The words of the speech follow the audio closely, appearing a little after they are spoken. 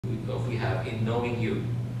of we have in knowing you.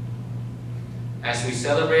 As we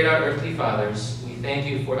celebrate our earthly fathers, we thank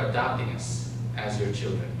you for adopting us as your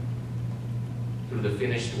children through the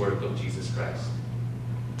finished work of Jesus Christ.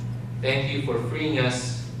 Thank you for freeing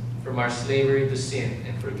us from our slavery to sin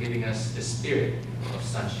and for giving us the spirit of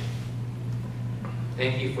sonship.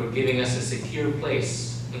 Thank you for giving us a secure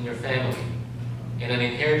place in your family and an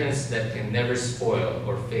inheritance that can never spoil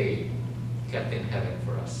or fade, kept in heaven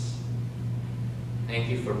for us. Thank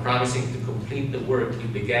you for promising to complete the work you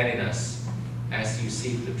began in us as you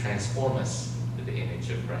seek to transform us to the image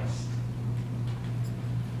of Christ.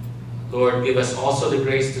 Lord, give us also the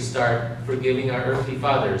grace to start forgiving our earthly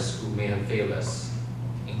fathers who may have failed us,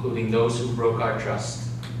 including those who broke our trust,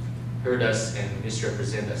 hurt us, and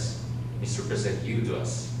misrepresent you to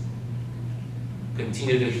us.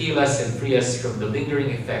 Continue to heal us and free us from the lingering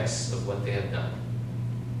effects of what they have done.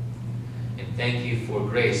 And thank you for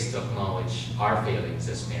grace to acknowledge our failings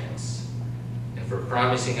as parents, and for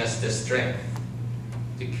promising us the strength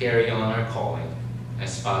to carry on our calling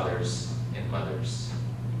as fathers and mothers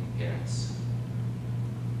and parents.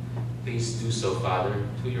 Please do so, Father,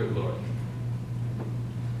 to your glory.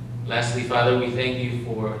 Lastly, Father, we thank you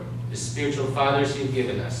for the spiritual fathers you've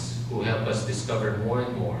given us who help us discover more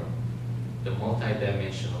and more the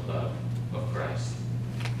multidimensional love of Christ,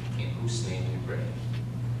 in whose name we pray.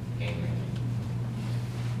 Amen.